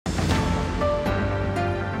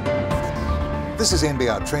This is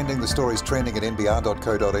NBR Trending, the stories trending at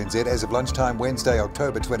nbr.co.nz. As of lunchtime, Wednesday,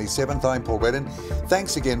 October 27th, I'm Paul Brennan.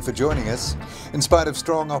 Thanks again for joining us. In spite of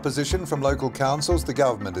strong opposition from local councils, the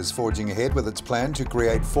government is forging ahead with its plan to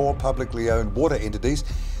create 4 publicly owned water entities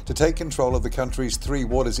to take control of the country's 3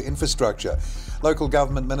 waters infrastructure. Local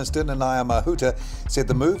Government Minister Nanaia Mahuta said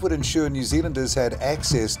the move would ensure New Zealanders had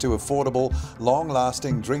access to affordable,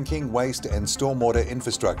 long-lasting drinking, waste and stormwater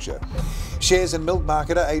infrastructure. Shares in milk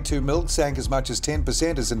marketer A2 Milk sank as much as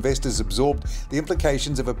 10% as investors absorbed the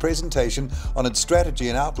implications of a presentation on its strategy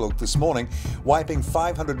and outlook this morning, wiping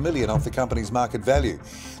 $500 million off the company's market value.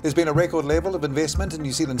 There's been a record level of investment in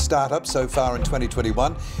New Zealand startups so far in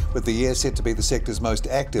 2021, with the year set to be the sector's most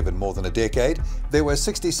active in more than a decade. There were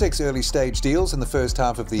 66 early-stage deals in the first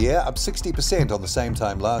half of the year, up 60% on the same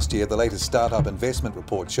time last year, the latest startup investment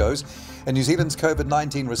report shows. And New Zealand's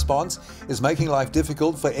COVID-19 response is making life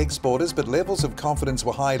difficult for exporters, but levels of confidence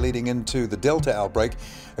were high leading into the Delta outbreak,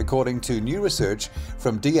 according to new research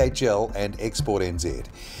from DHL and Export NZ.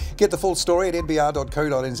 Get the full story at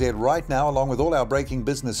nbr.co.nz right now, along with all our breaking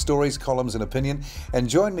business stories, columns and opinion. And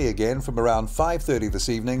join me again from around 5:30 this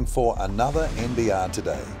evening for another NBR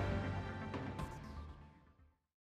Today.